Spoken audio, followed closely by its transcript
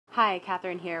Hi,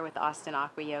 Catherine here with Austin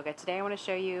Aqua Yoga. Today I want to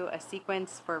show you a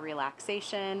sequence for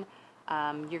relaxation.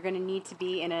 You're going to need to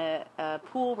be in a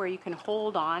pool where you can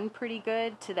hold on pretty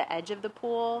good to the edge of the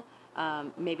pool.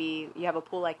 Maybe you have a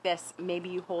pool like this, maybe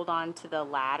you hold on to the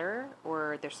ladder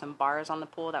or there's some bars on the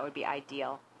pool. That would be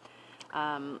ideal.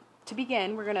 To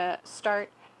begin, we're going to start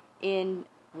in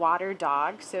water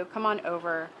dog. So come on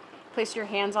over, place your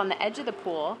hands on the edge of the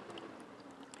pool.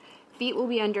 Feet will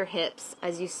be under hips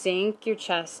as you sink your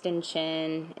chest and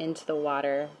chin into the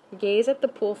water. Gaze at the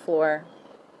pool floor.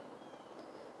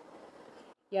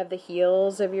 You have the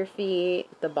heels of your feet,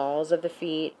 the balls of the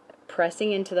feet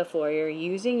pressing into the floor. You're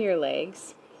using your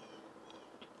legs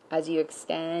as you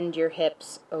extend your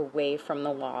hips away from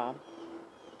the wall.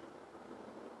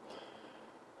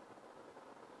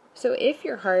 So if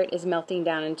your heart is melting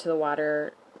down into the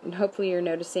water, hopefully you're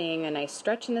noticing a nice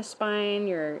stretch in the spine.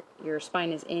 Your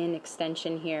spine is in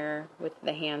extension here with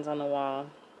the hands on the wall.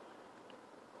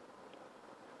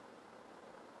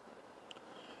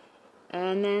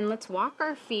 And then let's walk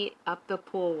our feet up the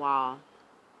pool wall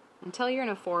until you're in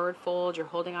a forward fold. You're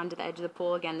holding on to the edge of the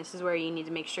pool. Again, this is where you need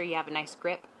to make sure you have a nice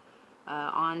grip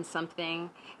on something.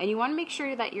 And you want to make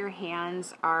sure that your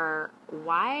hands are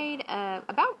wide,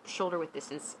 about shoulder width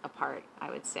distance apart, I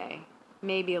would say.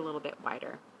 Maybe a little bit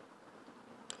wider.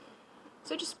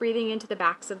 So just breathing into the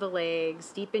backs of the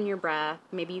legs, deepen your breath.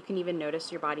 Maybe you can even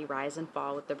notice your body rise and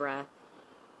fall with the breath.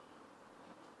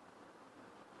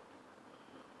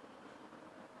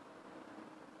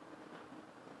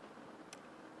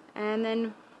 And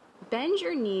then bend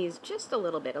your knees just a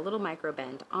little bit, a little micro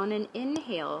bend. On an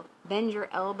inhale, bend your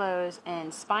elbows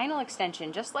and spinal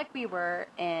extension, just like we were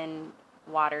in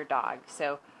water dog.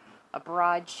 So a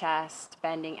broad chest,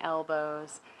 bending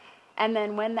elbows. And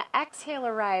then when the exhale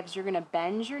arrives, you're going to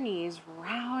bend your knees,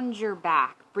 round your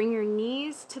back. Bring your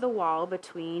knees to the wall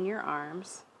between your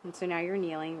arms. And so now you're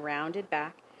kneeling, rounded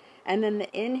back. And then the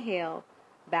inhale,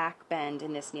 back bend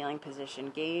in this kneeling position.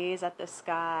 Gaze at the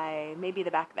sky. Maybe the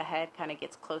back of the head kind of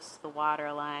gets close to the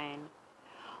water line.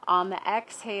 On the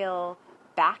exhale,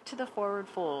 back to the forward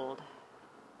fold.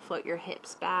 Float your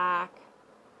hips back,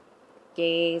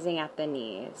 gazing at the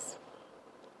knees.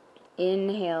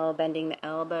 Inhale, bending the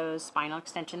elbows, spinal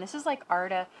extension. This is like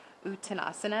Parivrtta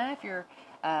Uttanasana if you're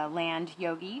a land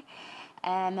yogi.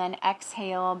 And then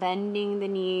exhale, bending the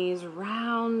knees,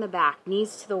 round the back,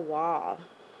 knees to the wall.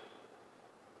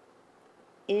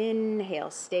 Inhale,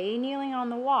 stay kneeling on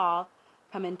the wall,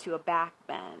 come into a back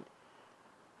bend.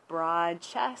 Broad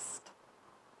chest.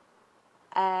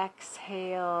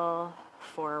 Exhale,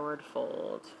 forward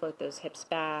fold. Float those hips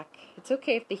back. It's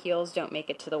okay if the heels don't make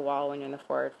it to the wall when you're in the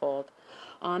forward fold.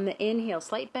 On the inhale,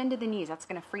 slight bend to the knees. That's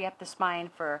going to free up the spine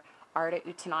for Parivrtta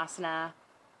Uttanasana.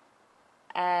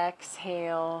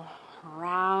 Exhale,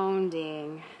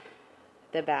 rounding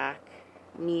the back,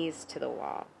 knees to the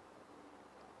wall.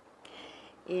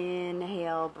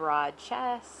 Inhale, broad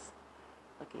chest,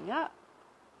 looking up.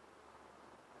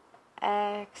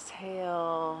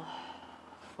 Exhale,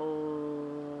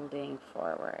 folding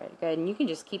forward. Good, and you can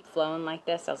just keep flowing like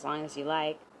this as long as you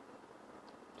like.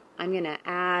 I'm going to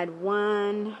add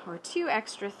 1 or 2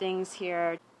 extra things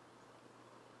here.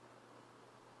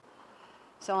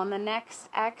 So on the next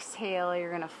exhale, you're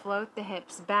going to float the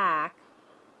hips back.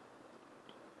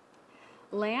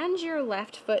 Land your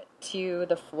left foot to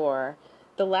the floor.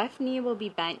 The left knee will be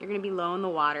bent. You're going to be low in the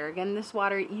water. Again, this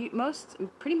water,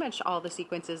 pretty much all the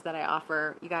sequences that I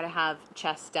offer, you got to have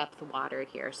chest depth watered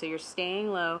here. So you're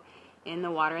staying low in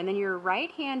the water. And then your right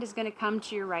hand is going to come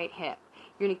to your right hip.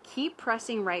 You're going to keep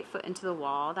pressing right foot into the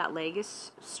wall. That leg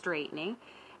is straightening.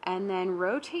 And then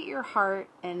rotate your heart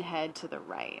and head to the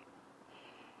right.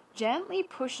 Gently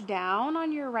push down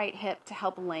on your right hip to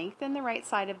help lengthen the right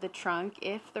side of the trunk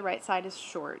if the right side is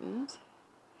shortened.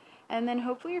 And then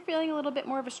hopefully you're feeling a little bit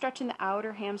more of a stretch in the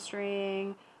outer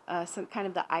hamstring, some kind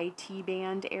of the IT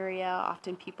band area.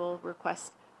 Often people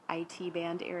request IT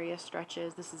band area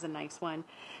stretches. This is a nice one.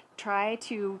 Try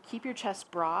to keep your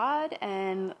chest broad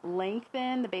and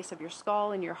lengthen the base of your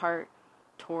skull and your heart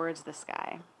towards the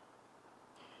sky.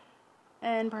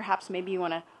 And perhaps maybe you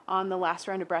want to, on the last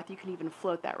round of breath, you can even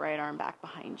float that right arm back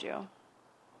behind you.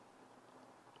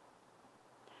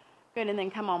 Good, and then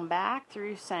come on back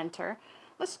through center.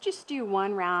 Let's just do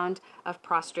 1 round of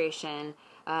prostration.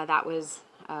 That was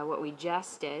what we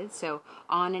just did. So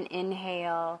on an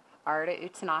inhale, Parivrtta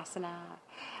Uttanasana.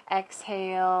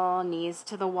 Exhale, knees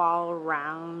to the wall,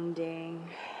 rounding.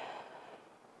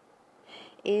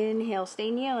 Inhale,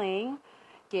 stay kneeling.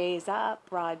 Gaze up,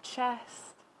 broad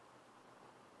chest.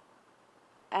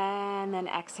 And then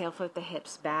exhale, float the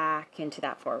hips back into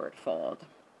that forward fold.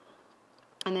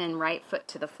 And then right foot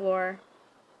to the floor.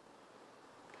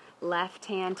 Left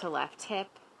hand to left hip.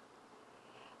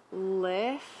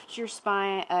 Lift your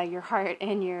spine, your heart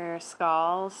and your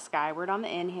skull skyward on the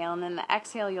inhale, and then the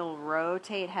exhale you'll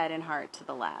rotate head and heart to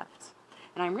the left.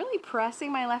 And I'm really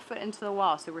pressing my left foot into the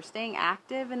wall, so we're staying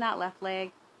active in that left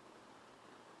leg.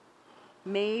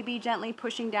 Maybe gently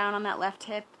pushing down on that left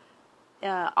hip.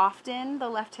 Often the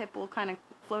left hip will kind of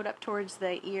float up towards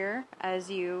the ear as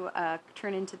you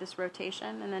turn into this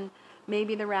rotation, and then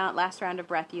maybe the last round of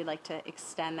breath you'd like to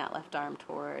extend that left arm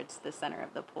towards the center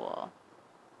of the pool.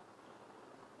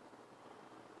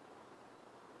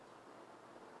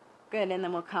 Good, and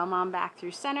then we'll come on back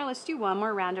through center. Let's do one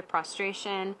more round of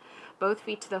prostration. Both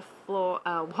feet to the floor,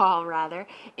 wall rather.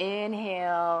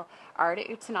 Inhale, Ardha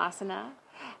Uttanasana.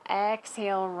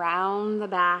 Exhale, round the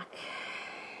back,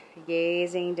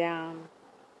 gazing down.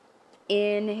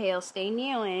 Inhale, stay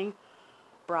kneeling.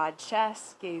 Broad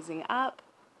chest, gazing up.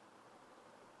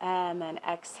 And then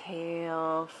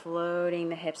exhale, floating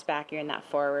the hips back. You're in that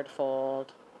forward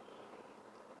fold.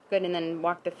 Good, and then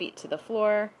walk the feet to the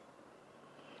floor.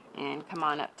 And come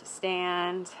on up to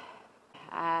stand.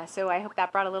 So I hope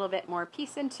that brought a little bit more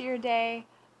peace into your day.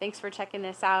 Thanks for checking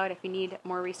this out. If you need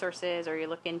more resources or you're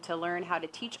looking to learn how to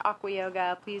teach Aqua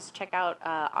Yoga, please check out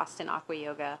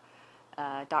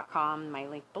AustinAquaYoga.com, my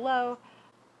link below.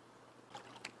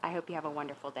 I hope you have a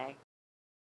wonderful day.